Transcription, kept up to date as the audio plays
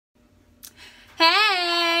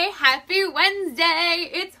Wednesday.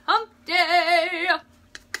 It's hump day.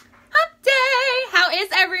 Hump day. How is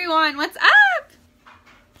everyone? What's up?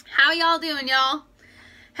 How y'all doing, y'all?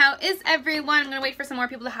 How is everyone? I'm going to wait for some more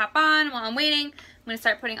people to hop on. While I'm waiting, I'm going to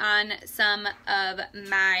start putting on some of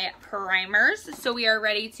my primers. So we are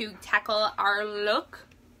ready to tackle our look.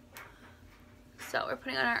 So we're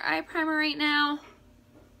putting on our eye primer right now.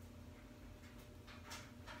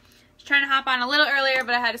 Trying to hop on a little earlier,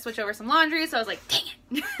 but I had to switch over some laundry, so I was like, dang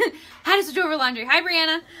it. Had to switch over laundry. Hi,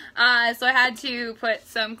 Brianna. So I had to put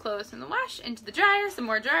some clothes in the wash into the dryer, some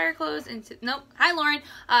more dryer clothes into, nope. Hi, Lauren.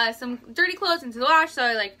 Some dirty clothes into the wash, so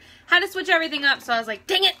I had to switch everything up, so I was like,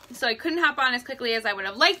 dang it. So I couldn't hop on as quickly as I would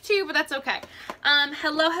have liked to, but that's okay.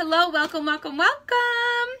 Hello. Welcome.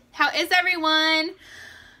 How is everyone?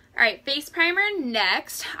 All right, face primer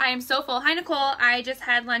next. I am so full. Hi, Nicole. I just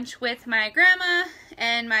had lunch with my grandma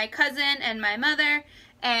and my cousin and my mother,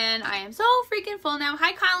 and I am so freaking full now.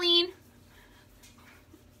 Hi, Colleen.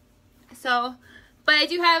 So, but I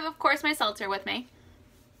do have, of course, my seltzer with me.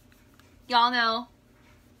 Y'all know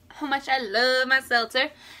how much I love my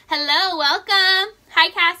seltzer. Hello, welcome. Hi,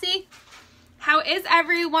 Cassie. How is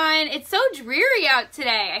everyone? It's so dreary out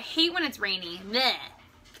today. I hate when it's rainy. Blech.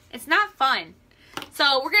 It's not fun.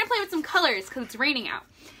 So we're going to play with some colors because it's raining out.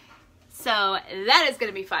 So that is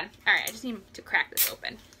going to be fun. All right, I just need to crack this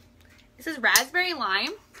open. This is raspberry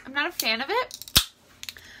lime. I'm not a fan of it.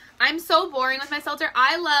 I'm so boring with my seltzer.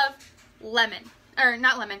 I love lemon. Or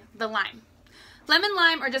not lemon, the lime. Lemon,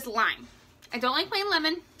 lime, or just lime. I don't like plain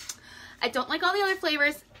lemon. I don't like all the other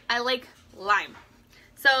flavors. I like lime.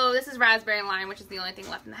 So this is raspberry lime, which is the only thing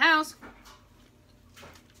left in the house.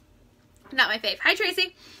 Not my fave. Hi,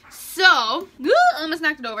 Tracy. So, almost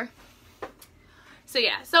knocked it over. So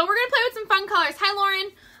yeah, so we're going to play with some fun colors. Hi,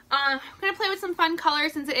 Lauren. We're going to play with some fun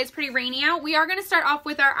colors since it is pretty rainy out. We are going to start off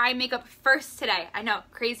with our eye makeup first today. I know,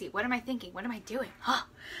 crazy. What am I thinking? What am I doing? Huh.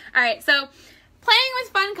 All right, so playing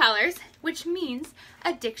with fun colors, which means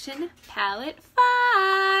Addiction Palette 5.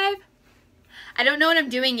 I don't know what I'm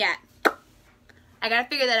doing yet. I got to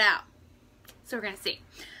figure that out. So we're going to see.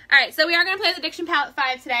 All right, so we are going to play with Addiction Palette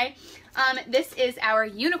 5 today. This is our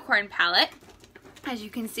unicorn palette, as you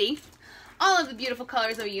can see. All of the beautiful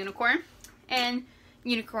colors of a unicorn. And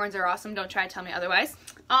unicorns are awesome. Don't try to tell me otherwise.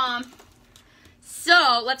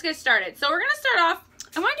 So let's get started. So we're going to start off,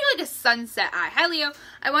 I want to do like a sunset eye. Hi, Leo.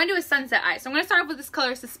 I want to do a sunset eye. So I'm going to start off with this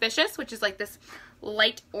color Suspicious, which is like this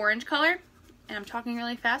light orange color. And I'm talking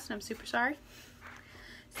really fast and I'm super sorry.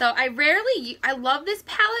 So I love this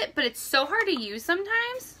palette, but it's so hard to use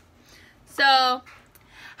sometimes. So, hi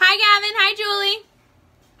Gavin, hi Julie.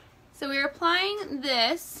 So we're applying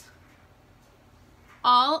this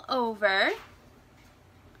all over.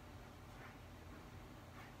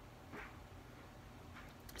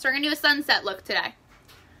 So we're going to do a sunset look today.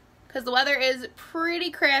 Because the weather is pretty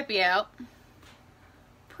crappy out.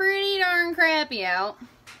 Pretty darn crappy out.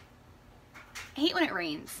 I hate when it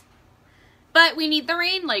rains. But we need the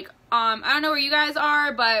rain, I don't know where you guys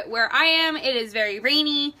are, but where I am, it is very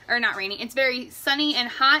rainy, or not rainy, it's very sunny and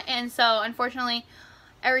hot, and so, unfortunately,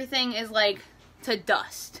 everything is, to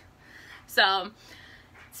dust. So,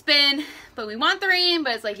 but we want the rain,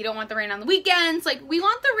 but it's you don't want the rain on the weekends. We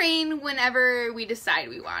want the rain whenever we decide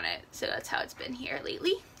we want it. So, that's how it's been here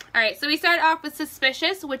lately. Alright, so we start off with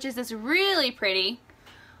Suspicious, which is this really pretty,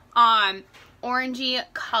 orangey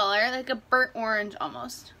color, like a burnt orange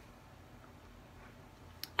almost.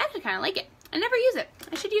 I actually kind of like it. I never use it.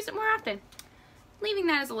 I should use it more often. Leaving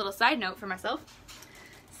that as a little side note for myself.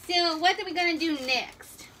 So what are we going to do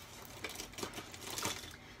next?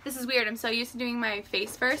 This is weird. I'm so used to doing my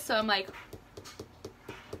face first, so I'm I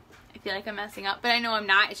feel like I'm messing up, but I know I'm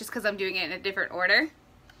not. It's just because I'm doing it in a different order.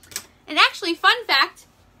 And actually, fun fact,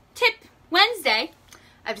 Tip Wednesday.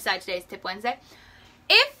 I've decided today is Tip Wednesday.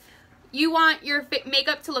 If you want your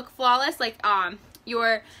makeup to look flawless,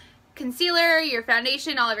 your concealer, your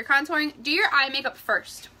foundation, all of your contouring, do your eye makeup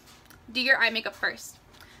first. Do your eye makeup first.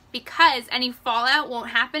 Because any fallout won't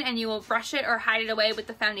happen and you will brush it or hide it away with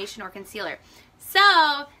the foundation or concealer. So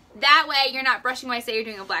that way you're not brushing away, say you're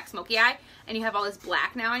doing a black smoky eye and you have all this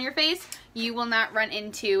black now on your face, you will not run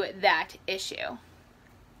into that issue.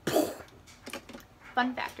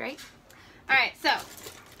 Fun fact, right? Alright, so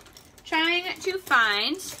trying to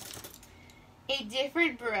find a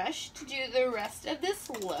different brush to do the rest of this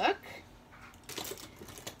look.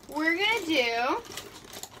 We're gonna do,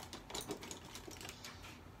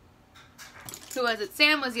 who was it?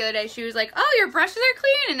 Sam was the other day. She was like, oh, your brushes are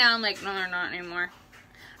clean, and now I'm like, no, they're not anymore.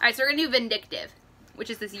 Alright, so we're gonna do Vindictive, which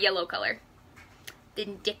is this yellow color.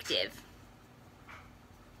 Vindictive.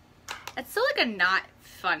 That's still a not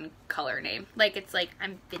fun color name. Like, it's like,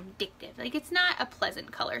 I'm vindictive. Like, it's not a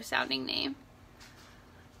pleasant color sounding name.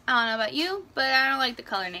 I don't know about you, but I don't like the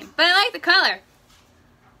color name. But I like the color.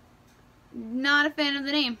 Not a fan of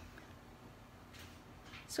the name.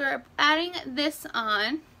 So we're adding this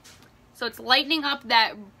on. So it's lightening up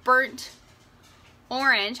that burnt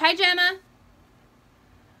orange. Hi, Gemma.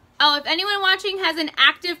 Oh, if anyone watching has an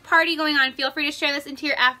active party going on, feel free to share this into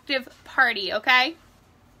your active party, okay?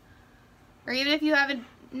 Or even if you have a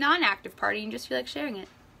non-active party and just feel like sharing it.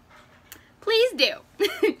 Please do.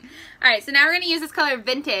 Alright, so now we're going to use this color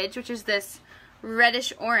Vintage, which is this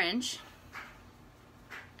reddish orange.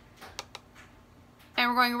 And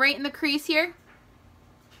we're going right in the crease here.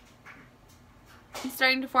 I'm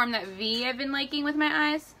starting to form that V I've been liking with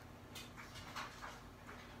my eyes.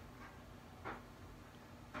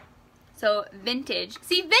 So, Vintage.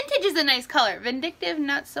 See, Vintage is a nice color. Vindictive,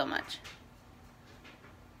 not so much.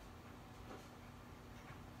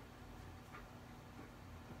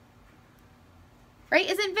 Right?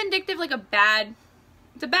 Isn't vindictive like a bad...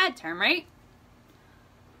 It's a bad term, right?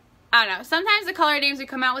 I don't know. Sometimes the color names we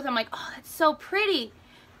come out with, I'm like, oh, that's so pretty.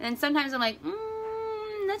 And then sometimes I'm like,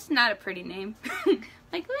 that's not a pretty name. Like,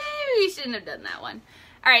 maybe we shouldn't have done that one.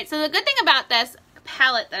 Alright, so the good thing about this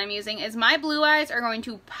palette that I'm using is my blue eyes are going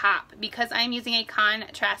to pop because I'm using a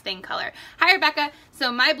contrasting color. Hi, Rebecca.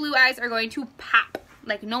 So my blue eyes are going to pop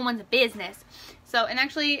like no one's business. So, and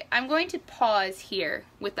actually, I'm going to pause here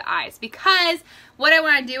with the eyes because what I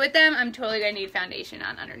want to do with them, I'm totally going to need foundation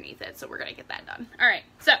on underneath it. So we're going to get that done. Alright,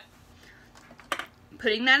 so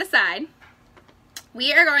putting that aside,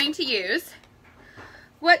 we are going to use,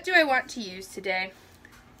 what do I want to use today?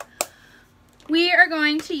 We are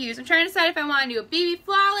going to use, I'm trying to decide if I want to do a BB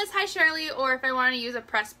Flawless, hi Shirley, or if I want to use a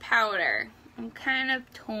pressed powder. I'm kind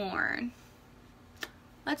of torn.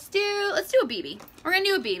 Let's do a BB. We're going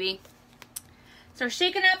to do a BB. So we're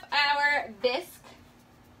shaking up our bisque.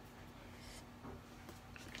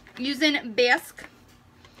 Using bisque.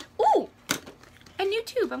 Ooh! A new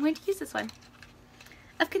tube. I'm going to use this one.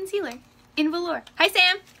 Of concealer. In velour. Hi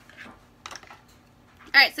Sam!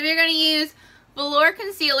 Alright, so we're going to use velour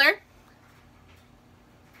concealer.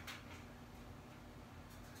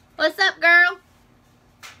 What's up, girl?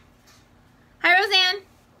 Hi, Roseanne.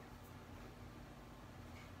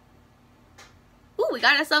 Ooh, we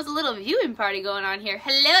got ourselves a little viewing party going on here.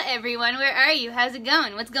 Hello, everyone. Where are you? How's it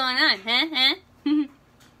going? What's going on? Huh?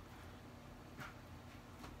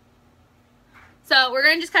 So we're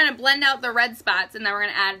going to just kind of blend out the red spots, and then we're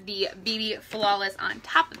going to add the BB Flawless on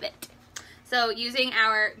top of it. So using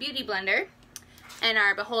our Beauty Blender and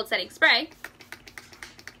our Behold Setting Spray,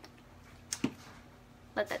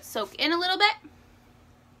 let that soak in a little bit.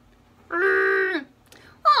 Aww.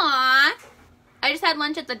 I just had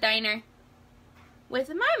lunch at the diner with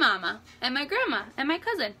my mama and my grandma and my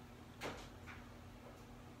cousin.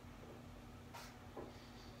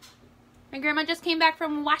 My grandma just came back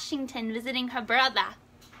from Washington visiting her brother.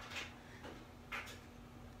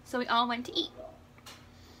 So we all went to eat.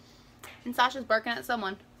 And Sasha's barking at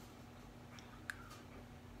someone.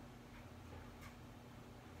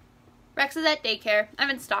 Rex is at daycare. I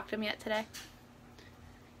haven't stalked him yet today.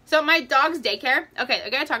 So my dog's daycare. Okay, I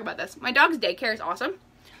gotta talk about this. My dog's daycare is awesome.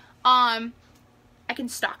 I can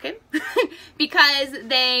stalk him because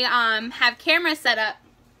they have cameras set up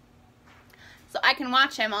so I can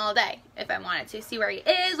watch him all day if I wanted to. See where he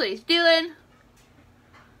is, what he's doing,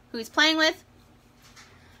 who he's playing with.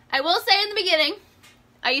 I will say in the beginning,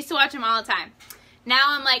 I used to watch him all the time. Now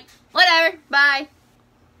I'm like, whatever, bye.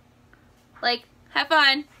 Like, have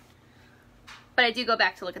fun. But I do go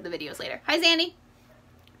back to look at the videos later. Hi, Zandy.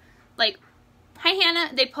 Like, hi,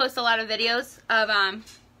 Hannah. They post a lot of videos of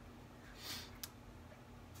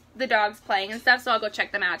the dogs playing and stuff, so I'll go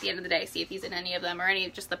check them out at the end of the day, see if he's in any of them or any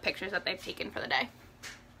of just the pictures that they've taken for the day.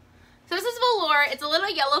 So this is velour. It's a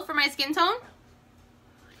little yellow for my skin tone,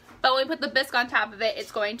 but when we put the bisque on top of it,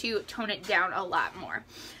 it's going to tone it down a lot more.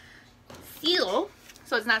 Seal,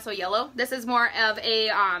 so it's not so yellow. This is more of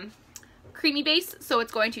a creamy base, so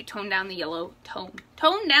it's going to tone down the yellow tone.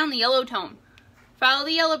 Tone down the yellow tone. Follow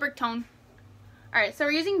the yellow brick tone. Alright, so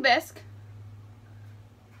we're using bisque.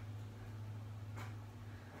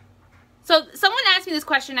 So someone asked me this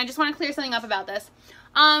question. I just want to clear something up about this.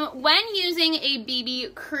 When using a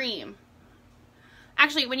BB cream,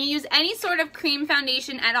 actually, when you use any sort of cream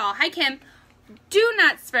foundation at all, hi Kim, do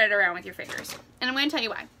not spread it around with your fingers. And I'm going to tell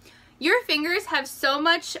you why. Your fingers have so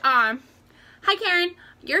much, hi Karen,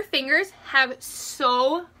 your fingers have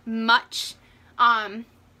so much,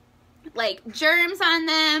 like germs on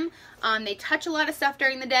them. They touch a lot of stuff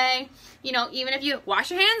during the day. You know, even if you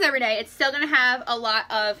wash your hands every day, it's still going to have a lot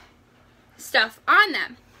of stuff on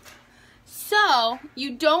them. So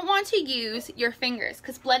you don't want to use your fingers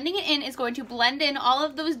because blending it in is going to blend in all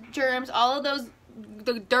of those germs, all of those,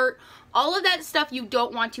 the dirt, all of that stuff you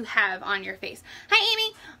don't want to have on your face. Hi,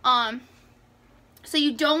 Amy. So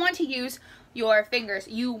you don't want to use your fingers.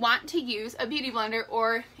 You want to use a beauty blender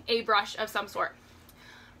or a brush of some sort.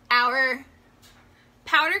 Our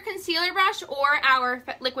powder concealer brush or our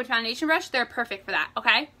liquid foundation brush, they're perfect for that,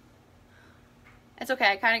 okay? It's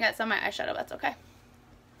okay. I kind of got some of my eyeshadow. That's okay.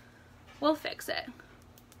 We'll fix it.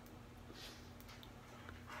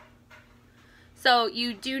 So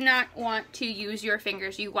you do not want to use your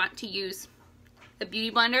fingers. You want to use a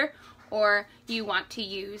beauty blender or you want to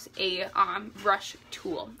use a brush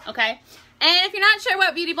tool, okay? And if you're not sure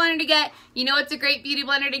what beauty blender to get, you know it's a great beauty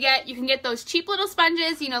blender to get. You can get those cheap little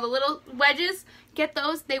sponges, you know, the little wedges. Get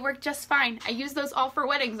those. They work just fine. I use those all for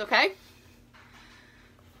weddings, okay?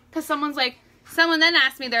 Because someone then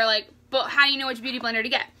asked me, they're like, but how do you know which beauty blender to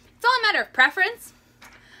get? It's all a matter of preference.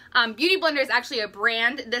 Beauty Blender is actually a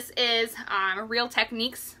brand. This is Real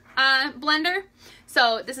Techniques blender.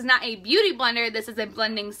 So this is not a beauty blender. This is a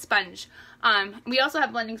blending sponge. We also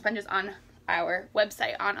have blending sponges on our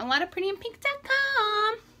website on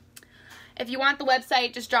alotaprettyandpink.com. If you want the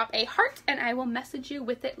website, just drop a heart and I will message you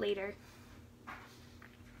with it later.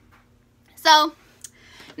 So,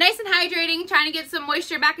 nice and hydrating, trying to get some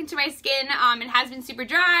moisture back into my skin. It has been super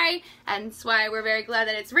dry, and that's why we're very glad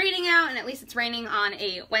that it's raining out, and at least it's raining on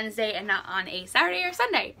a Wednesday and not on a Saturday or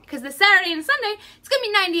Sunday, because this Saturday and Sunday, it's going to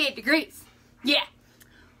be 98 degrees. Yeah.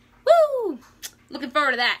 Woo! Looking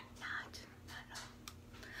forward to that. Not at all.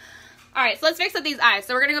 Alright, so let's fix up these eyes.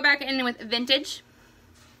 So we're going to go back in with Vintage.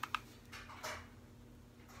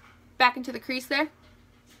 Back into the crease there.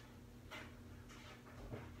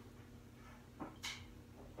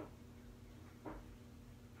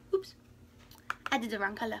 I did the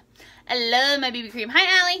wrong color. I love my BB cream.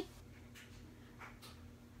 Hi, Allie.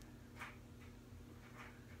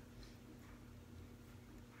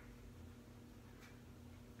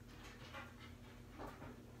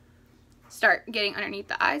 Start getting underneath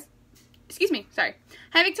the eyes. Excuse me. Sorry.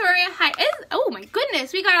 Hi, Victoria. Hi. Oh, my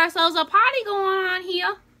goodness. We got ourselves a party going on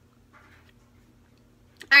here.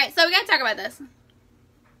 All right, so we got to talk about this.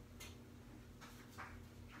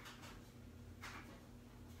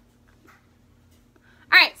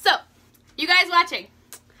 Alright, so, you guys watching,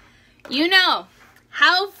 you know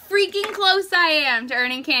how freaking close I am to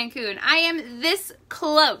earning Cancun. I am this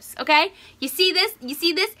close, okay? You see this? You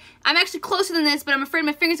see this? I'm actually closer than this, but I'm afraid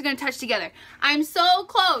my fingers are going to touch together. I'm so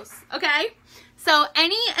close, okay? So,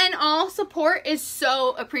 any and all support is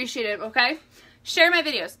so appreciated, okay? Share my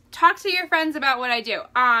videos. Talk to your friends about what I do.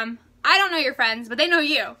 I don't know your friends, but they know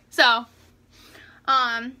you. So,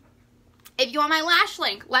 if you want my lash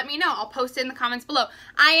link, let me know. I'll post it in the comments below.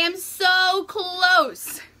 I am so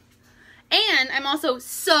close. And I'm also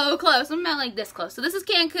so close. I'm about like this close. So this is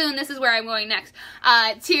Cancun. This is where I'm going next.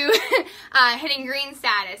 To hitting green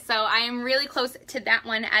status. So I am really close to that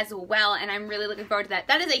one as well. And I'm really looking forward to that.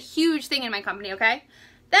 That is a huge thing in my company, okay?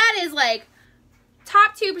 That is like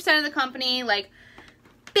top 2% of the company. Like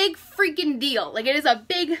big freaking deal. Like it is a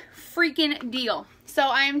big freaking deal. So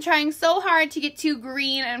I am trying so hard to get to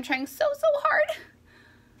green, and I'm trying so hard.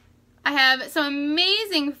 I have some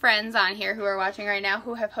amazing friends on here who are watching right now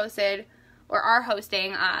who have hosted or are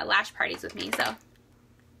hosting lash parties with me. So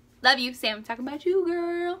love you, Sam. I'm talking about you,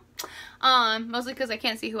 girl. Mostly because I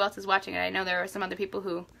can't see who else is watching it. I know there are some other people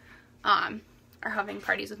who are having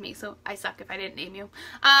parties with me, so I suck if I didn't name you.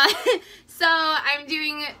 So I'm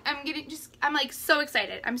like so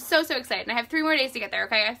excited. I'm so excited. And I have 3 more days to get there,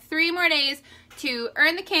 okay? I have 3 more days to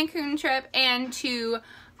earn the Cancun trip and to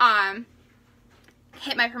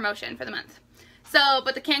hit my promotion for the month. So,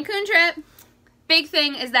 but the Cancun trip, big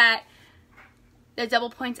thing is that the double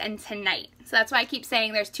points end tonight. So that's why I keep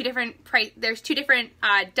saying there's two different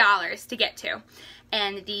dollars to get to.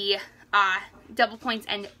 And the double points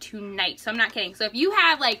end tonight. So I'm not kidding. So if you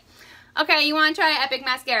have like, okay, you want to try Epic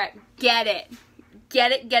Mascara, get it.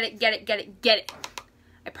 Get it, get it, get it, get it, get it.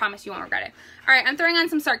 I promise you won't regret it. Alright, I'm throwing on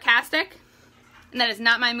some Sarcastic. And that is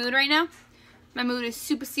not my mood right now. My mood is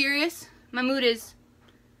super serious. My mood is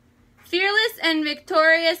fearless and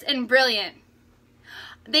victorious and brilliant.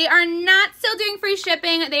 They are not still doing free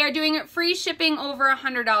shipping. They are doing free shipping over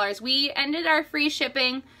 $100. We ended our free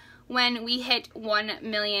shipping when we hit 1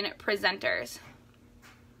 million presenters.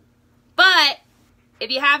 But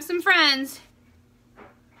if you have some friends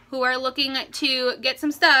who are looking to get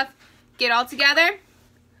some stuff, get all together,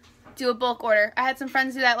 do a bulk order. I had some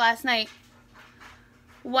friends do that last night.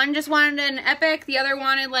 One just wanted an Epic, the other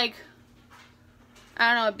wanted like,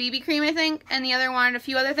 I don't know, a BB cream I think, and the other wanted a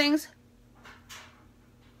few other things.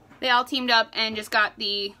 They all teamed up and just got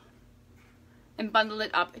and bundled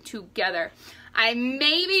it up together. I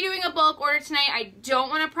may be doing a bulk order tonight. I don't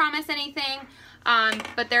want to promise anything,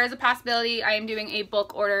 but there is a possibility I am doing a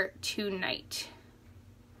bulk order tonight.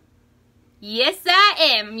 Yes,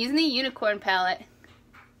 I am. I'm using the unicorn palette.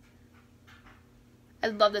 I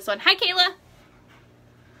love this one. Hi, Kayla.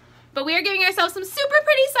 But we are giving ourselves some super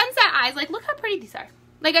pretty sunset eyes. Like, look how pretty these are.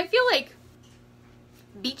 Like, I feel like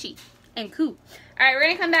beachy and cool. All right, we're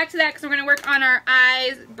going to come back to that because we're going to work on our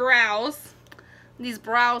eyes, brows. These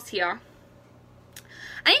brows here.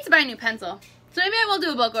 I need to buy a new pencil. So maybe I will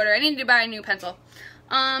do a bulk order. I need to buy a new pencil.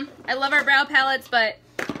 I love our brow palettes, but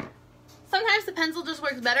sometimes the pencil just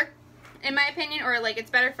works better, in my opinion, or like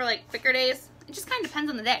it's better for like thicker days. It just kind of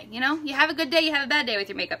depends on the day, you know? You have a good day, you have a bad day with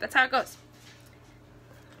your makeup. That's how it goes.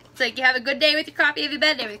 It's like you have a good day with your coffee, you have a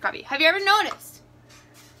bad day with your coffee. Have you ever noticed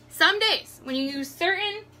some days when you use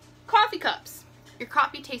certain coffee cups, your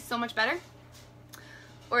coffee tastes so much better?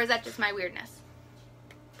 Or is that just my weirdness?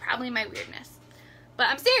 Probably my weirdness. But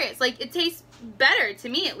I'm serious, like it tastes better to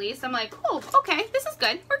me at least. I'm like, oh, okay, this is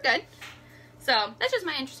good, we're good. So that's just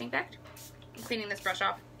my interesting fact. I'm cleaning this brush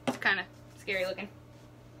off. It's kind of scary looking.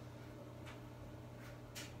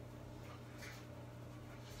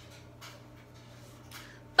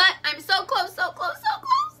 But I'm so close, so close, so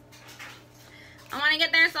close. I want to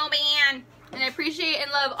get there so bad. And I appreciate and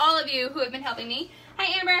love all of you who have been helping me.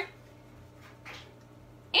 Hi, Amber.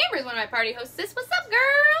 Amber's one of my party hosts. Sis, what's up,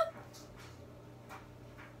 girl?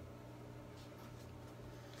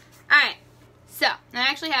 Alright, so I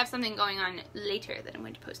actually have something going on later that I'm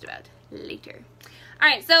going to post about later.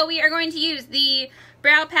 Alright, so we are going to use the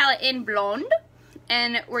brow palette in Blonde,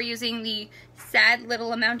 and we're using the sad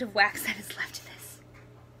little amount of wax that is left in this.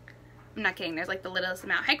 I'm not kidding, there's like the littlest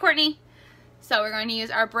amount. Hi, Courtney. So we're going to use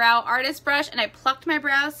our brow artist brush, and I plucked my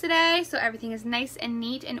brows today, so everything is nice and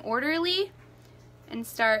neat and orderly, and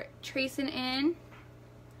start tracing in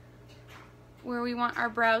where we want our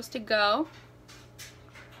brows to go.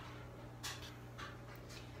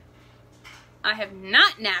 I have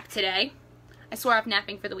not napped today. I swore off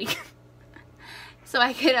napping for the week. So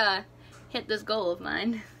I could hit this goal of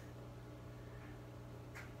mine.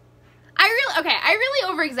 I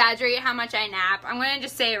really over exaggerate how much I nap. I'm gonna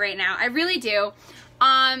just say it right now. I really do.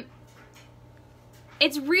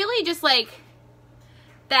 It's really just like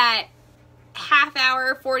that half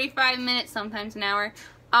hour, 45 minutes, sometimes an hour,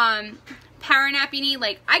 power nap you need.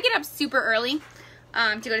 Like, I get up super early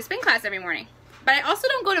to go to spin class every morning. But I also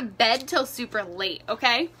don't go to bed till super late,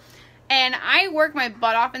 okay? And I work my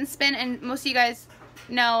butt off in spin, and most of you guys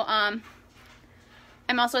know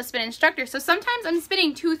I'm also a spin instructor. So sometimes I'm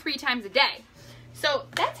spinning 2-3 times a day. So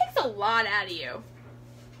that takes a lot out of you,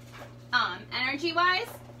 energy-wise.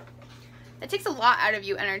 That takes a lot out of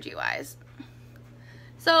you energy-wise.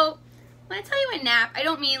 So when I tell you I nap, I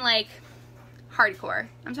don't mean like hardcore.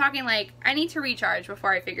 I'm talking like I need to recharge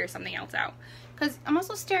before I figure something else out. Because I'm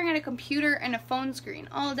also staring at a computer and a phone screen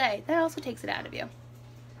all day. That also takes it out of you.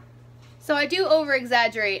 So I do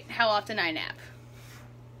over-exaggerate how often I nap.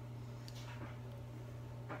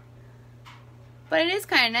 But it is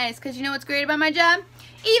kind of nice, because you know what's great about my job? Even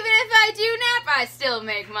if I do nap, I still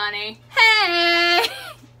make money. Hey!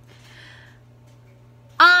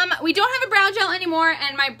 We don't have a brow gel anymore,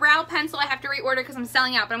 and my brow pencil I have to reorder because I'm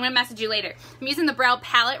selling out, but I'm going to message you later. I'm using the brow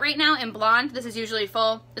palette right now in Blonde. This is usually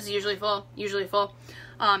full. This is usually full. Usually full.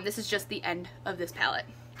 This is just the end of this palette.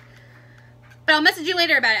 But I'll message you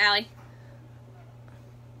later about it, Allie.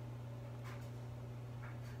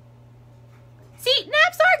 See,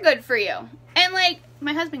 naps are good for you. And, like,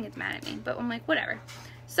 my husband gets mad at me, but I'm like, whatever.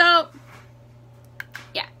 So,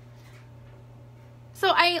 yeah. So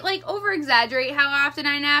I, like, over-exaggerate how often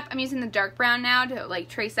I nap. I'm using the dark brown now to, like,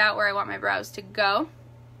 trace out where I want my brows to go.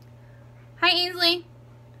 Hi, Ainsley.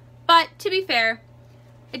 But, to be fair,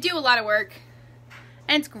 I do a lot of work,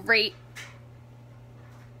 and it's great.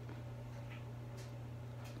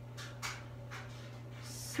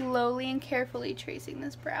 Slowly and carefully tracing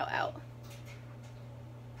this brow out.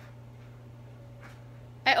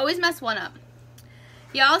 I always mess one up.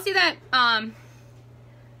 Y'all see that,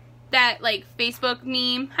 that, like, Facebook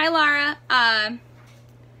meme? Hi, Lara.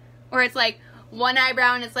 Where it's, like, one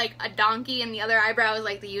eyebrow and it's, like, a donkey and the other eyebrow is,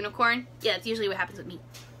 like, the unicorn? Yeah, that's usually what happens with me.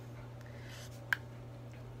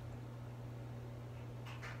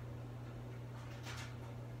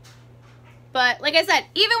 But, like I said,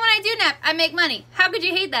 even when I do nap, I make money. How could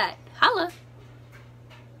you hate that? Holla.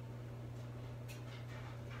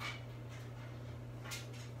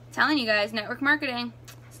 Telling you guys, network marketing,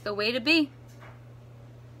 it's the way to be.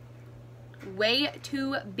 Way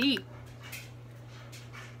to be.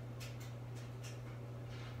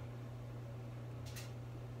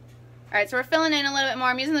 Alright, so we're filling in a little bit more.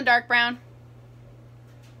 I'm using the dark brown.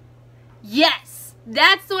 Yes!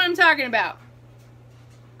 That's what I'm talking about.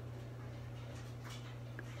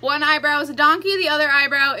 One eyebrow is a donkey, the other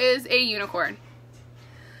eyebrow is a unicorn.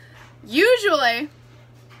 Usually,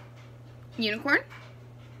 unicorn,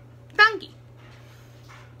 donkey.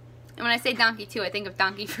 And when I say donkey too, I think of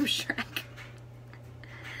Donkey from Shrek.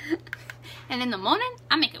 And in the morning,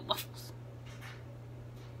 I make it waffles.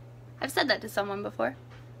 I've said that to someone before.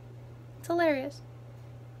 It's hilarious.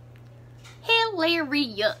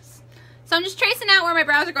 Hilarious. So I'm just tracing out where my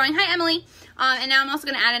brows are going. Hi, Emily. And now I'm also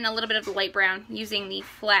going to add in a little bit of the light brown using the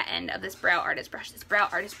flat end of this brow artist brush. This brow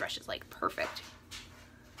artist brush is like perfect.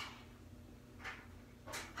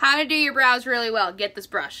 How to do your brows really well. Get this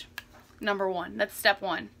brush. Number one. That's step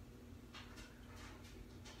one.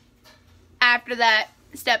 After that,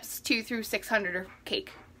 steps 2 through 600 are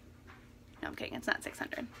cake. No, I'm kidding. It's not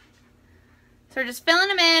 600. So we're just filling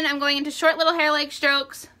them in. I'm going into short little hair-like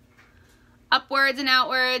strokes. Upwards and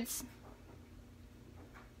outwards.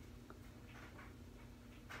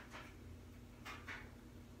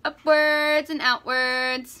 Upwards and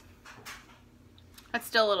outwards. That's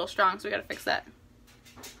still a little strong, so we gotta fix that.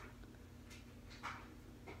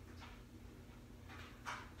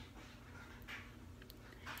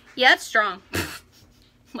 Yeah, it's strong.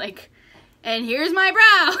 Like, and here's my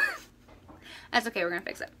brow. That's okay, we're gonna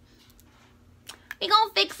fix it. We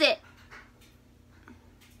gonna fix it.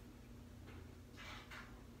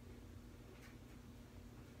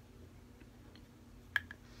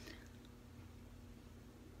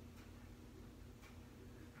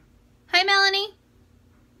 Hi, Melanie.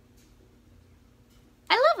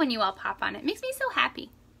 I love when you all pop on. It makes me so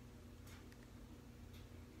happy.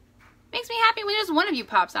 Makes me happy when just one of you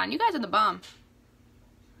pops on. You guys are the bomb.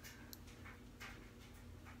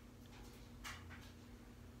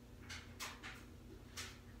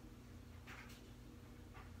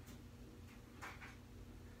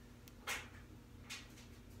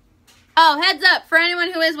 Oh, heads up for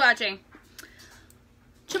anyone who is watching.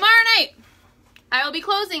 Tomorrow night, I will be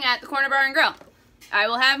closing at the Corner Bar and Grill. I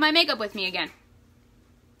will have my makeup with me again.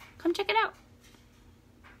 Come check it out.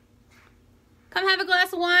 Come have a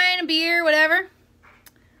glass of wine, a beer, whatever.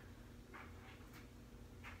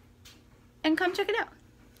 And come check it out.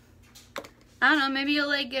 I don't know, maybe you'll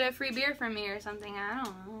like get a free beer from me or something. I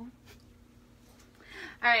don't know.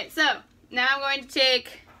 Alright, so now I'm going to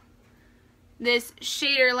take this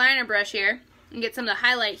shader liner brush here and get some of the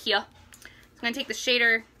highlight here. So I'm going to take the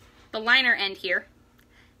shader, the liner end here.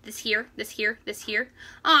 This here, this here, this here.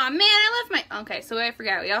 Aw, man, I left my... Okay, so I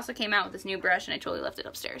forgot. We also came out with this new brush and I totally left it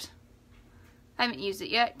upstairs. I haven't used it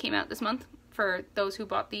yet. It came out this month for those who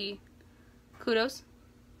bought the kudos.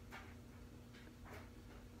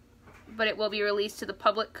 But it will be released to the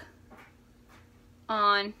public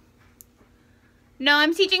on... No,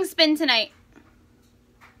 I'm teaching spin tonight.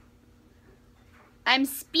 I'm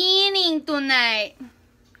spinning tonight.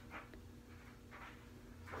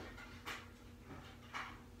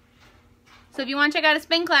 So if you want to check out a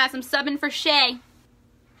spin class, I'm subbing for Shay.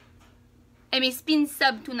 I'm a spin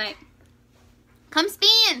sub tonight. Come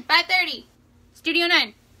spin! 5:30. Studio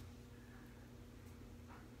 9.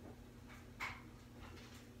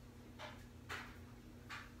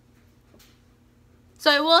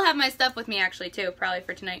 So I will have my stuff with me actually too, probably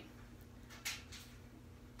for tonight.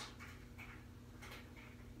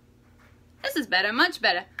 This is better, much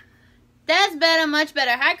better. That's better, much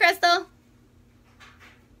better. Hi, Crystal.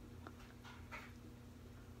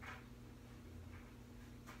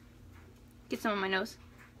 Get some on my nose.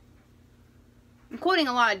 I'm quoting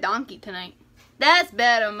a lot of Donkey tonight. That's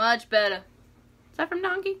better, much better. Is that from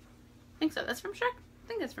Donkey? I think so. That's from Shrek? I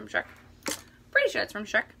think that's from Shrek. Pretty sure it's from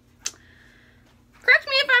Shrek. Correct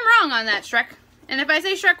me if I'm wrong on that, Shrek. And if I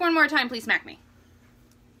say Shrek one more time, please smack me.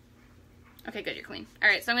 Okay, good, you're clean.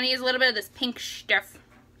 Alright, so I'm going to use a little bit of this pink stuff.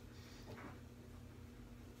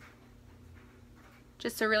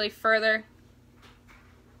 Just to really further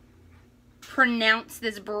pronounce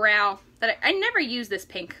this brow. That I never use this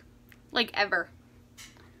pink. Like, ever.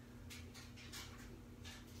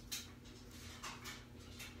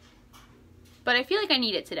 But I feel like I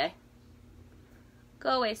need it today.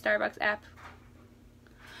 Go away, Starbucks app.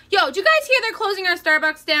 Yo, did you guys hear they're closing our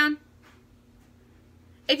Starbucks down?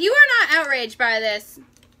 If you are not outraged by this,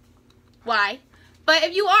 why? But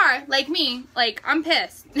if you are, like me, like, I'm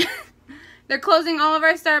pissed. They're closing all of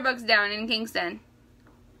our Starbucks down in Kingston.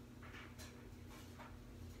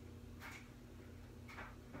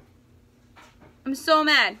 I'm so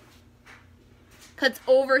mad. Because it's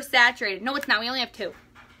oversaturated. No, it's not. We only have 2.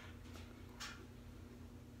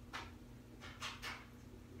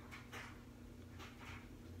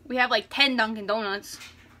 We have like 10 Dunkin' Donuts.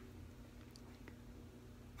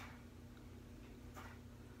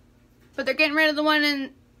 But they're getting rid of the one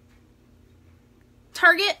in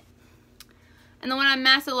Target and the one on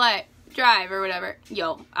Massillette Drive or whatever.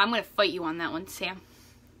 Yo, I'm gonna fight you on that one, Sam.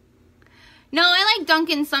 No, I like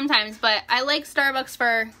Dunkin' sometimes, but I like Starbucks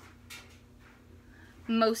for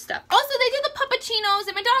most stuff. Also, they do the puppuccinos,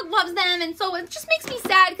 and my dog loves them, and so it just makes me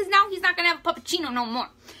sad because now he's not gonna have a puppuccino no more.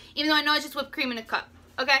 Even though I know it's just whipped cream in a cup.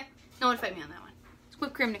 Okay? No one fight me on that one. It's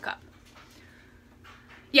whipped cream in a cup.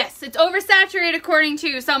 Yes, it's oversaturated according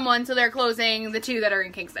to someone, so they're closing the 2 that are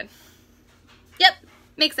in Kingston. Yep,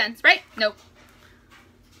 makes sense, right? Nope.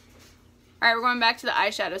 Alright, we're going back to the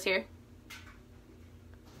eyeshadows here.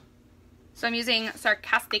 So I'm using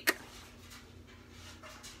Sarcastic.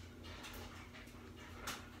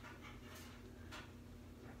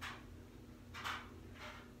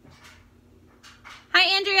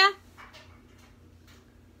 Hi, Andrea.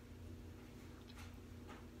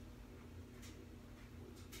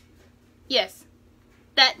 Yes,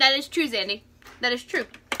 that is true, Zandy. That is true.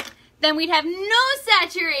 Then we'd have no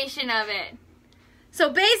saturation of it. So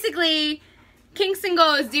basically, Kingston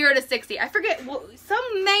goes 0 to 60. I forget,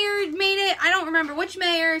 some mayor made it. I don't remember which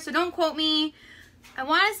mayor, so don't quote me. I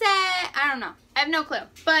want to say, I don't know. I have no clue.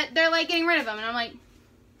 But they're like getting rid of them, and I'm like,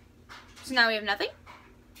 so now we have nothing?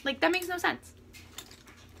 Like, that makes no sense.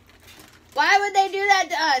 Why would they do that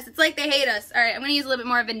to us? It's like they hate us. Alright, I'm going to use a little bit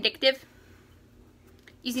more vindictive.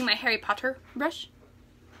 Using my Harry Potter brush.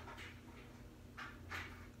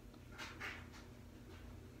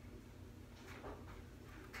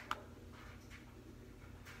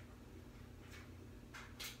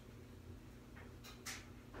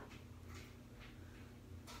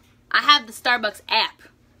 I have the Starbucks app.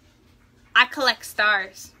 I collect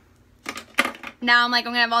stars. Now I'm like,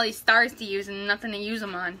 I'm going to have all these stars to use and nothing to use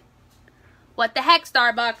them on. What the heck,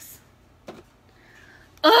 Starbucks?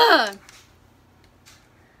 Ugh!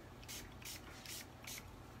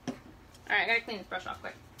 Alright, I gotta clean this brush off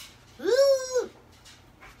quick. Ooh.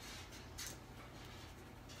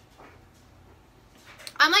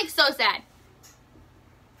 I'm like so sad.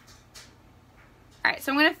 Alright,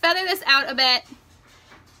 so I'm gonna feather this out a bit.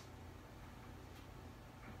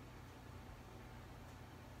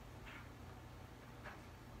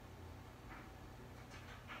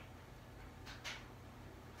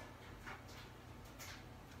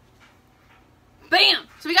 Bam!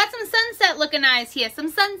 So we got some sunset looking eyes here.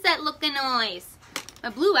 Some sunset looking eyes. My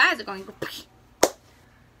blue eyes are going to go.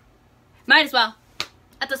 Might as well.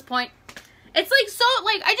 At this point. It's like so,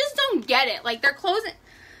 like, I just don't get it. Like, they're closing.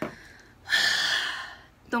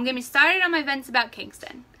 Don't get me started on my vents about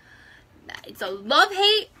Kingston. It's a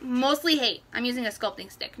love-hate, mostly hate. I'm using a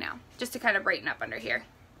sculpting stick now. Just to kind of brighten up under here.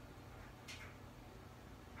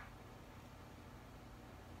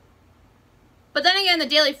 But then again, the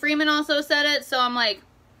Daily Freeman also said it, so I'm like,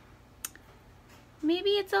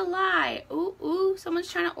 maybe it's a lie. Ooh, ooh, someone's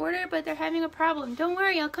trying to order, but they're having a problem. Don't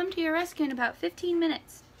worry, I'll come to your rescue in about 15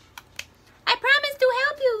 minutes. I promise to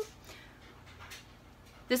help you.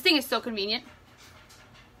 This thing is so convenient.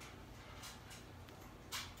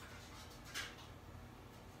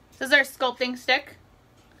 This is our sculpting stick.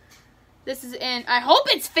 This is in, I hope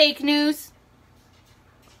it's fake news.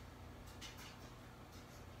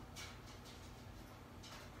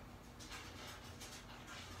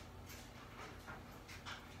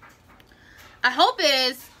 I hope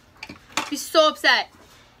it is. I'd be so upset.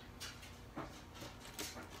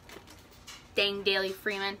 Dang Daily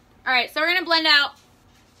Freeman. Alright, so we're going to blend out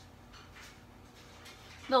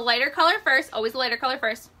the lighter color first. Always the lighter color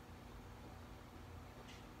first.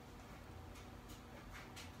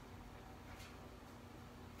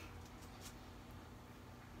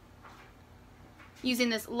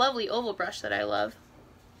 Using this lovely oval brush that I love.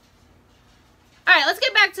 Alright, let's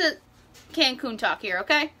get back to Cancun talk here,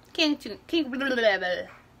 okay? Cancun.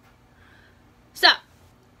 So,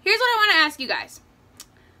 here's what I want to ask you guys.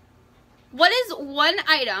 What is one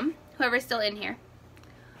item, whoever's still in here,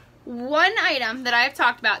 one item that I've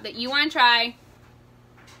talked about that you want to try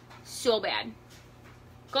so bad?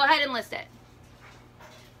 Go ahead and list it.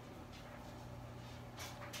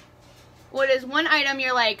 What is one item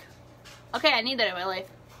you're like, okay, I need that in my life?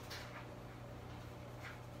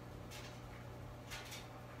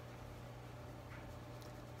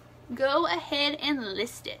 Go ahead and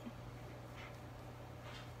list it.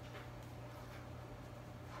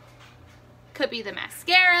 Could be the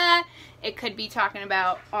mascara. It could be talking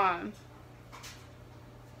about,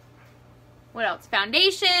 what else?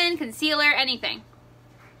 Foundation, concealer, anything.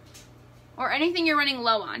 Or anything you're running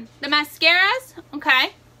low on. The mascaras,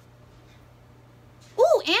 okay.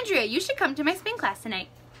 Ooh, Andrea, you should come to my spin class tonight.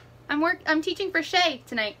 I'm teaching for Shay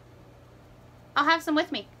tonight. I'll have some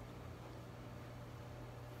with me.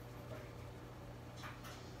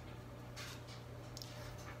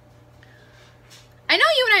 I know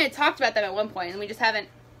you and I had talked about them at one point and we just haven't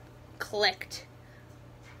clicked.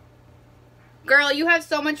 Girl, you have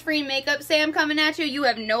so much free makeup, Sam, coming at you. You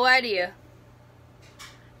have no idea.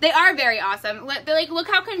 They are very awesome. Like, look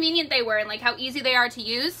how convenient they were and like how easy they are to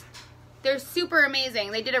use. They're super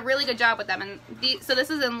amazing. They did a really good job with them. And so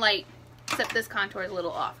this is in light, except this contour is a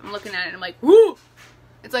little off. I'm looking at it and I'm like, whoo!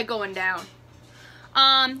 It's like going down.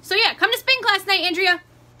 So yeah, come to spin class tonight, Andrea.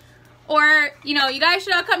 Or, you know, you guys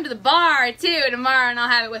should all come to the bar too tomorrow and I'll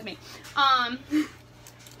have it with me.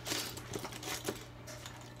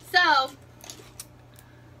 So,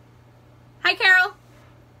 hi Carol.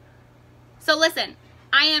 So listen,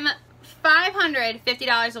 I am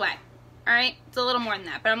 $550 away. Alright? It's a little more than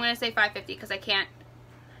that, but I'm going to say $550 because I can't.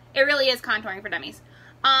 It really is contouring for dummies.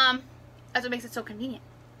 That's what makes it so convenient.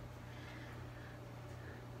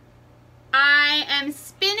 I am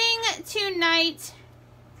spinning tonight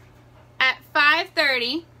at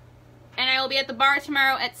 5:30 and I will be at the bar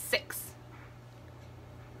tomorrow at 6.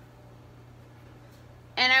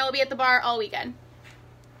 And I will be at the bar all weekend.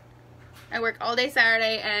 I work all day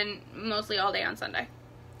Saturday and mostly all day on Sunday.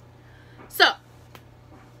 So,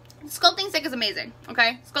 sculpting stick is amazing,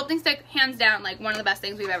 okay? Sculpting stick, hands down, like one of the best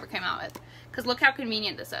things we've ever came out with. Because look how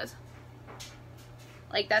convenient this is.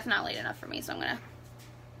 Like, that's not light enough for me, so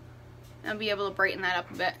I'll be able to brighten that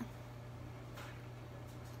up a bit.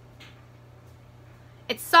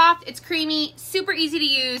 It's soft, it's creamy, super easy to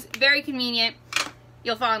use, very convenient.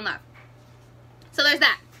 You'll fall in love. So there's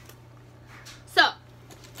that. So,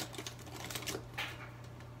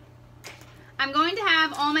 I'm going to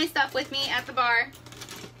have all my stuff with me at the bar.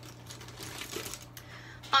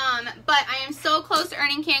 But I am so close to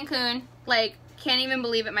earning Cancun. Like, can't even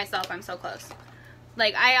believe it myself. I'm so close.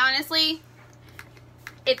 Like, I honestly,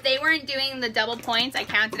 if they weren't doing the double points, I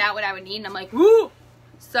counted out what I would need, and I'm like, woo!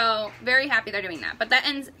 So, very happy they're doing that. But that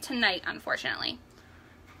ends tonight, unfortunately.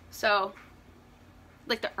 So,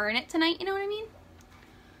 like, to earn it tonight, you know what I mean?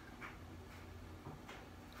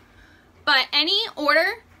 But any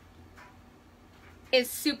order is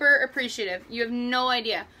super appreciative. You have no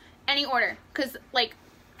idea. Any order. Because, like,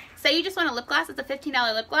 say you just want a lip gloss. It's a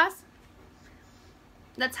 $15 lip gloss.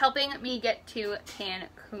 That's helping me get to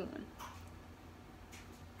Cancun.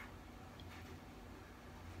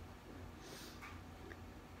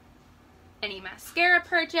 Any mascara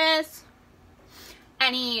purchase.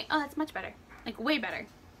 Any, oh, that's much better. Like, way better.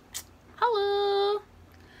 Hello.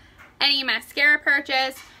 Any mascara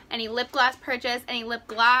purchase. Any lip gloss purchase. Any lip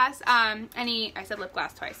gloss. I said lip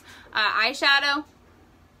gloss twice. Eyeshadow.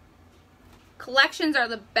 Collections are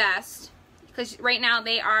the best. Because right now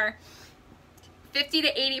they are 50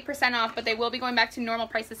 to 80% off, but they will be going back to normal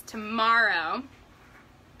prices tomorrow.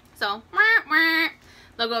 So,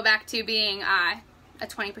 they'll go back to being a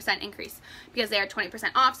 20% increase because they are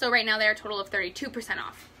 20% off. So right now they are a total of 32%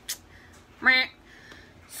 off.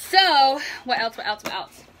 So, what else?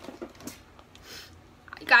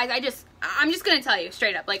 Guys, I'm just gonna tell you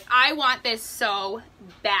straight up, like, I want this so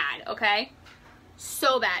bad, okay?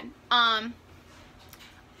 So bad.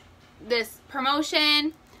 This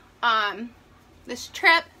promotion, this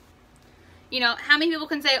trip, you know, how many people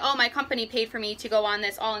can say, oh, my company paid for me to go on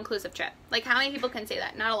this all-inclusive trip? Like, how many people can say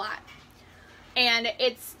that? Not a lot. And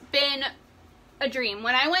it's been a dream.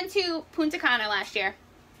 When I went to Punta Cana last year,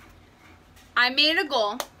 I made it a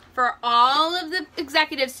goal for all of the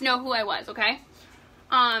executives to know who I was, okay?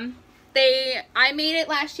 I made it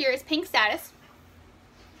last year as pink status.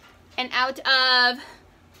 And out of,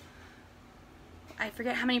 I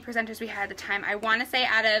forget how many presenters we had at the time. I want to say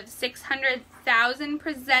out of 600,000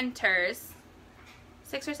 presenters,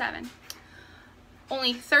 6 or 7,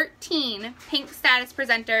 only 13 pink status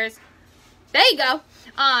presenters. There you go.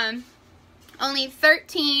 Only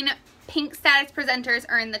 13 pink status presenters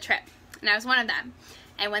earned the trip. And I was one of them.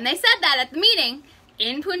 And when they said that at the meeting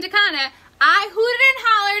in Punta Cana, I hooted and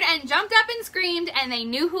hollered and jumped up and screamed, and they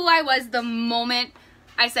knew who I was the moment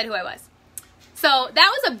I said who I was. So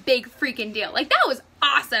that was a big freaking deal. Like, that was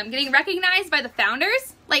awesome. Getting recognized by the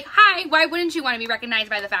founders. Like, hi, why wouldn't you want to be recognized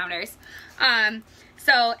by the founders? And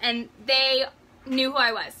they knew who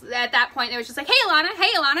I was. At that point, they was just like, hey,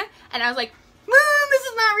 Alana. And I was like, this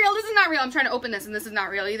is not real. I'm trying to open this, and this is not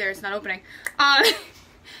real either. It's not opening. Alright,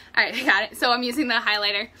 I got it. So I'm using the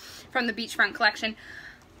highlighter from the Beachfront collection.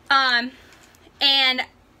 And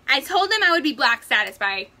I told them I would be black status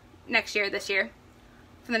by this year,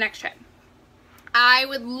 for the next trip. I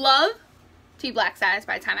would love to be black status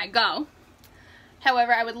by the time I go.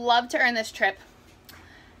 However, I would love to earn this trip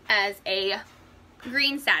as a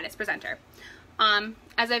green status presenter.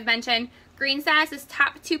 As I've mentioned, green status is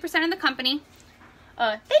top 2% of the company.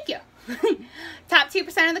 Thank you. Top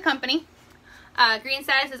 2% of the company. Green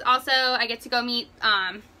status is also, I get to go meet,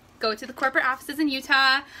 go to the corporate offices in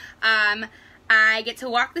Utah. I get to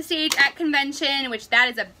walk the stage at convention, which that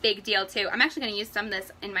is a big deal too. I'm actually going to use some of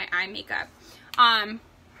this in my eye makeup. I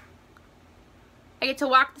get to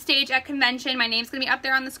walk the stage at convention. My name's going to be up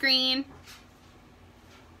there on the screen.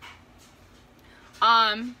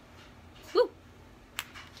 Woo.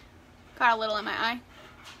 Got a little in my eye.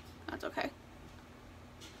 That's okay.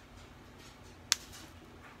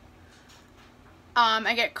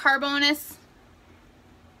 I get car bonus.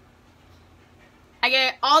 I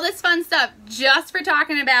get all this fun stuff just for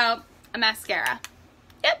talking about a mascara.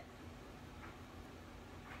 Yep.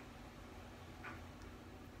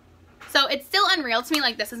 So it's still unreal to me,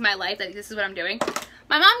 like this is my life, like this is what I'm doing.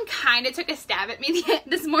 My mom kind of took a stab at me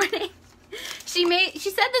this morning. She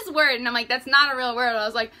said this word and I'm like, that's not a real word. I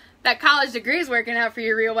was like, that college degree is working out for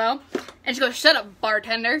you real well. And she goes, shut up,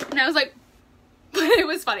 bartender. And I was like, but it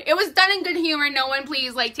was funny. It was done in good humor. No one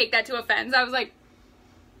please like take that to offense. I was like,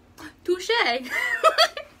 touche.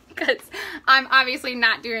 Because I'm obviously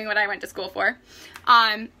not doing what I went to school for.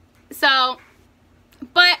 But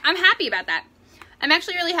I'm happy about that. I'm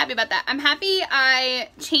actually really happy about that. I'm happy I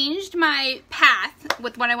changed my path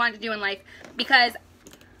with what I wanted to do in life because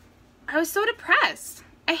I was so depressed.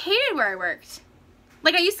 I hated where I worked.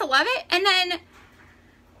 Like I used to love it and then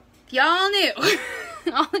y'all knew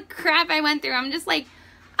all the crap I went through. I'm just like,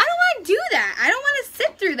 I don't want to do that. I don't want to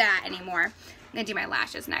sit through that anymore. I'm going to do my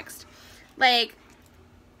lashes next. Like,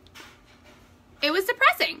 it was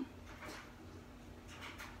depressing.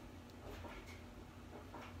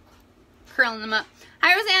 Curling them up.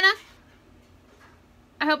 Hi, Rosanna.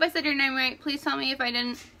 I hope I said your name right. Please tell me if I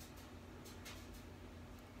didn't.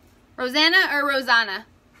 Rosanna or Rosanna?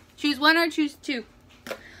 Choose one or choose two.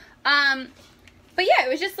 But yeah, it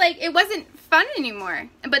was just like, it wasn't fun anymore.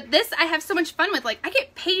 But this I have so much fun with. Like, I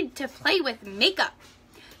get paid to play with makeup.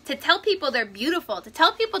 To tell people they're beautiful. To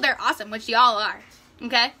tell people they're awesome, which y'all are.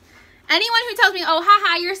 Okay? Anyone who tells me, oh,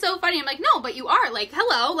 haha, you're so funny. I'm like, no, but you are. Like,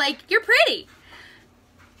 hello. Like, you're pretty.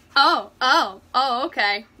 Oh,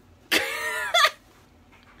 okay.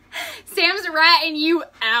 Sam's ratting you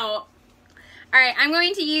out. Alright, I'm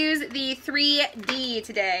going to use the 3D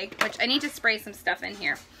today, which I need to spray some stuff in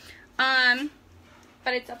here.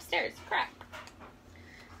 But it's upstairs. Crap.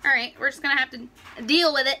 Alright, we're just going to have to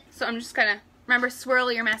deal with it. So I'm just going to, remember,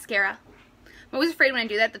 swirl your mascara. I'm always afraid when I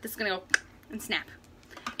do that this is going to go and snap.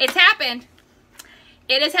 It's happened.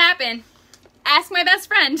 It has happened. Ask my best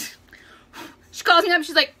friend. She calls me up,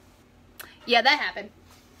 she's like, yeah, that happened.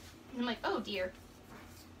 I'm like, oh dear.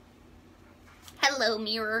 Hello,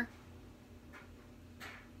 mirror.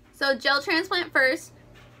 So gel transplant first.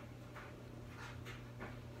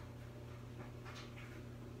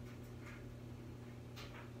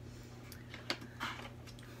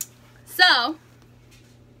 So,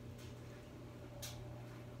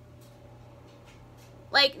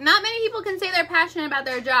 like, not many people can say they're passionate about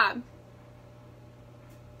their job.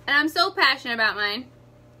 And I'm so passionate about mine.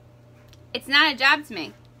 It's not a job to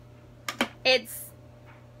me. It's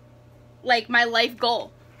like my life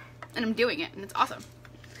goal. And I'm doing it, and it's awesome.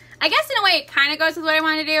 I guess in a way it kind of goes with what I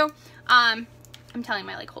want to do. I'm telling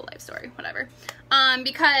my like whole life story, whatever.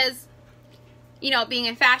 Because, you know, being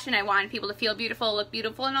in fashion, I wanted people to feel beautiful, look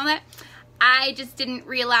beautiful, and all that. I just didn't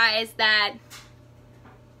realize that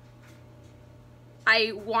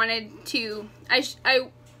I wanted to,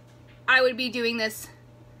 I would be doing this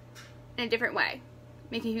in a different way,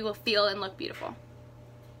 making people feel and look beautiful.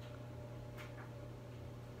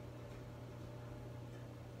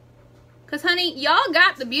 Because, honey, y'all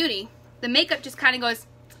got the beauty. The makeup just kind of goes,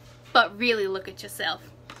 but really look at yourself.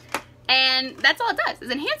 And that's all it does, is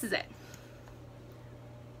enhances it.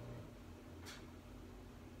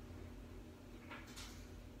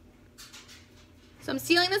 So I'm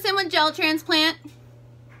sealing this in with gel transplant.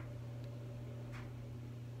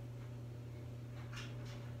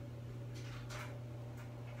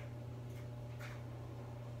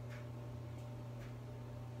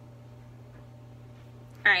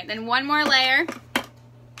 Alright, then one more layer. So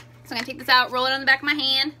I'm going to take this out, roll it on the back of my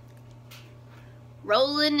hand.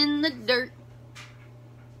 Rolling in the dirt.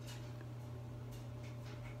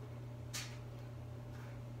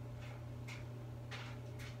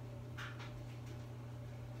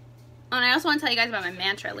 Oh, and I also want to tell you guys about my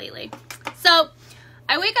mantra lately. So,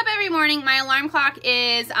 I wake up every morning. My alarm clock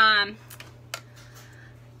is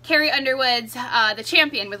Carrie Underwood's The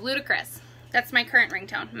Champion with Ludacris. That's my current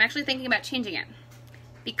ringtone. I'm actually thinking about changing it.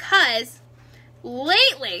 Because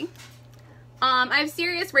lately, I have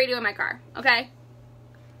Sirius radio in my car, okay?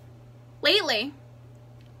 Lately,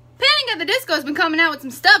 Panic at the Disco has been coming out with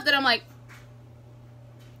some stuff that I'm like,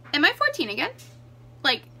 am I 14 again?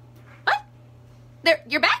 Like, what?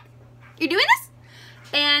 You're back? You're doing this?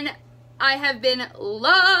 And I have been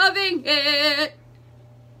loving it.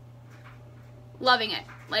 Loving it.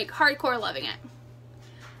 Like, hardcore loving it.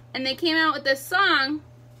 And they came out with this song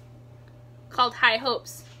called High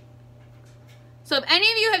Hopes. So if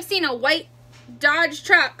any of you have seen a white Dodge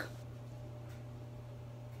truck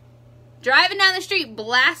driving down the street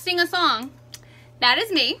blasting a song, that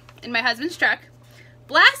is me in my husband's truck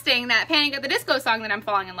blasting that Panic at the Disco song that I'm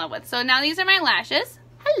falling in love with. So now these are my lashes.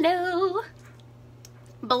 Hello.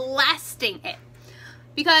 Blasting it.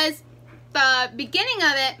 Because the beginning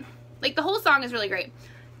of it, like the whole song is really great.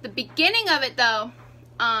 The beginning of it though,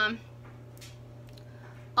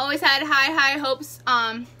 always had high hopes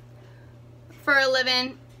for a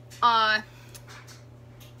living.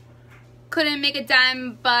 Couldn't make a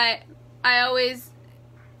dime, but I always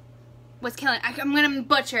was killing it. I'm gonna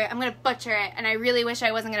butcher it. I'm gonna butcher it, and I really wish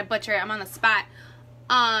I wasn't gonna butcher it. I'm on the spot.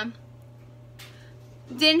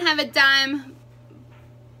 Didn't have a dime.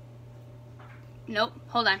 Nope.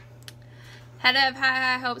 Hold on. Had to have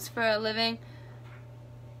high hopes for a living.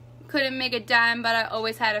 Couldn't make a dime, but I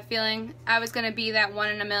always had a feeling I was gonna be that one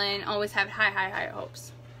in a million. Always have high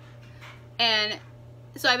hopes. And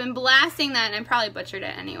so I've been blasting that, and I probably butchered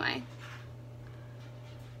it anyway.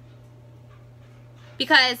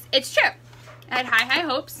 Because it's true. I had high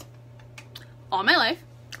hopes all my life.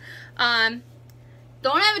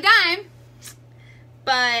 Don't have a dime,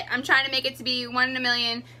 but I'm trying to make it to be one in a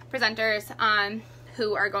million presenters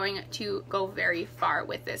who are going to go very far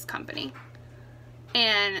with this company.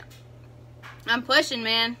 And I'm pushing,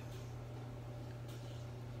 man.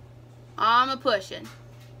 I'm a pushing.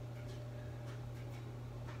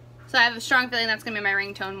 So I have a strong feeling that's going to be my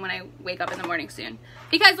ringtone when I wake up in the morning soon.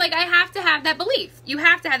 Because, like, I have to have that belief. You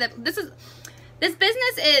have to have that. This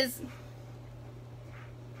business is,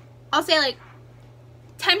 I'll say, like,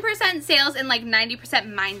 10% sales and, like,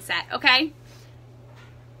 90% mindset, okay?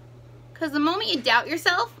 Because the moment you doubt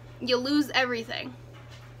yourself, you lose everything.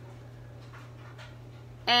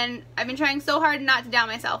 And I've been trying so hard not to doubt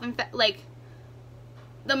myself. In fact, like,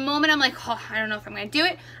 the moment I'm like, oh, I don't know if I'm going to do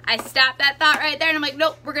it, I stop that thought right there and I'm like,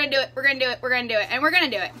 nope, we're going to do it, we're going to do it, we're going to do it, and we're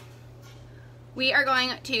going to do it. We are going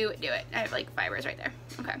to do it. I have like fibers right there.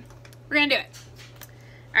 Okay. We're going to do it.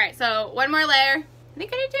 Alright, so one more layer. I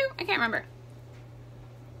think I did two. I can't remember.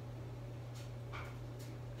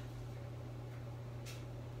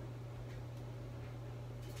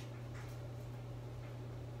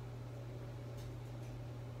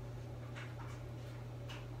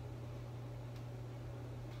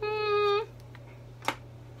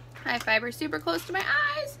 I have fiber super close to my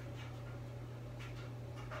eyes.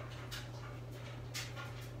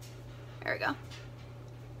 There we go.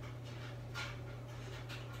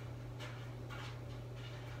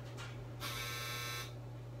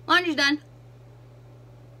 Laundry's done.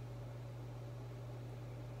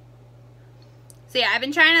 So yeah, I've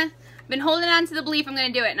been holding on to the belief I'm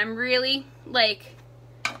gonna do it, and I'm really like,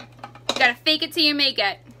 gotta fake it till you make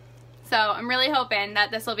it. So I'm really hoping that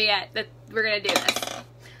this will be it, that we're gonna do this.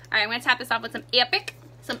 Alright, I'm going to tap this off with some Epic.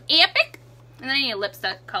 And then I need a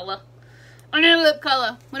lipstick color. I need a lip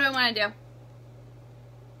color. What do I want to do?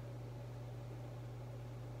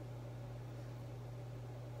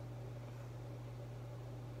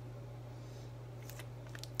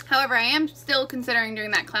 However, I am still considering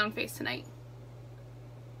doing that clown face tonight.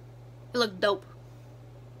 It looked dope.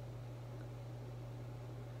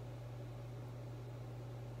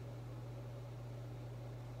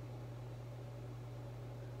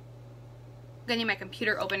 I need my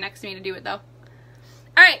computer open next to me to do it though.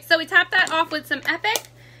 Alright, so we topped that off with some Epic.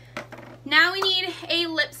 Now we need a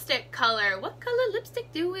lipstick color. What color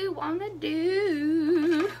lipstick do we want to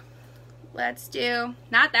do? Let's do,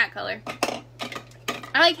 not that color.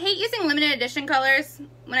 I like hate using limited edition colors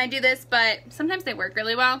when I do this, but sometimes they work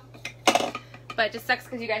really well. But it just sucks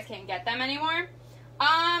because you guys can't get them anymore.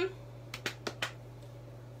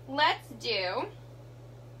 Let's do,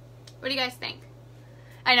 what do you guys think?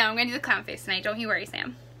 I know, I'm going to do the clown face tonight. Don't you worry,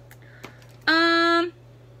 Sam. No,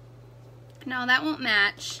 that won't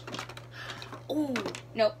match. Oh,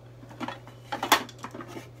 nope.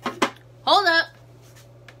 Hold up.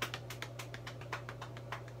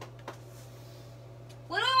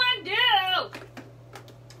 What do I want to do?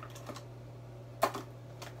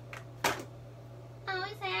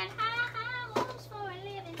 Always had high hopes for a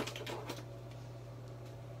living.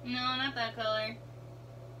 No, not that color.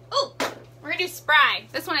 Oh, we're going to do spray. Spry.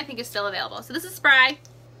 This one I think is still available. So this is Spry.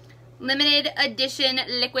 Limited edition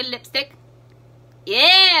liquid lipstick.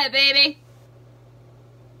 Yeah, baby.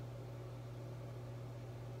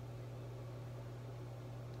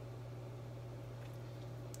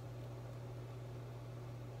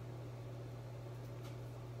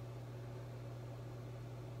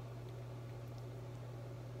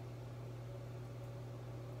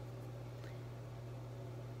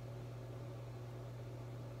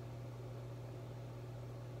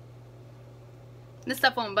 This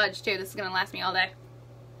stuff won't budge too. This is gonna last me all day.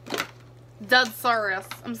 Dead serious.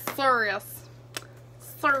 I'm serious.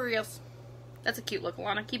 Serious. That's a cute look,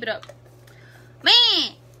 Alana. Keep it up.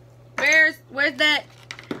 Man! Where's that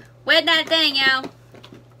thing, yo?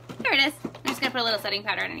 There it is. I'm just gonna put a little setting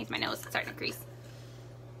powder underneath my nose. It's starting to crease.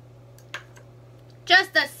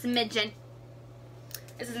 Just a smidgen.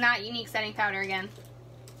 This is not unique setting powder again.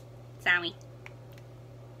 Sorry.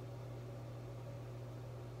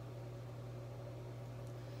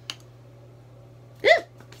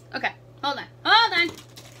 Okay, hold on. Hold on.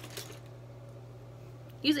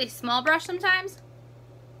 Use a small brush sometimes.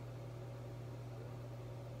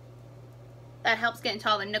 That helps get into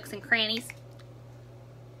all the nooks and crannies.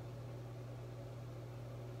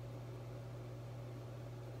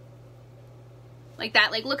 Like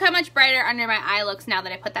that. Like, look how much brighter under my eye looks now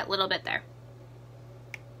that I put that little bit there.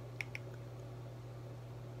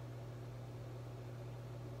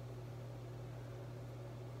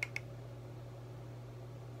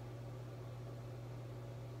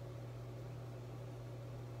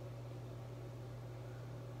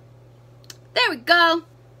 There we go.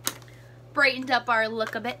 Brightened up our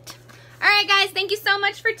look a bit. Alright guys, thank you so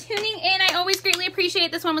much for tuning in. I always greatly appreciate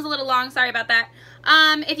it. This one was a little long, sorry about that.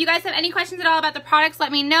 If you guys have any questions at all about the products,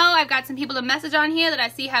 let me know. I've got some people to message on here that I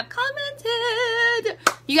see have commented.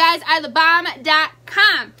 You guys are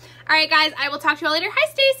thebomb.com. Alright guys, I will talk to you all later. Hi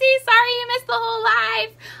Stacy, sorry you missed the whole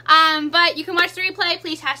live. But you can watch the replay.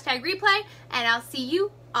 Please hashtag replay. And I'll see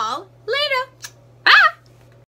you all later.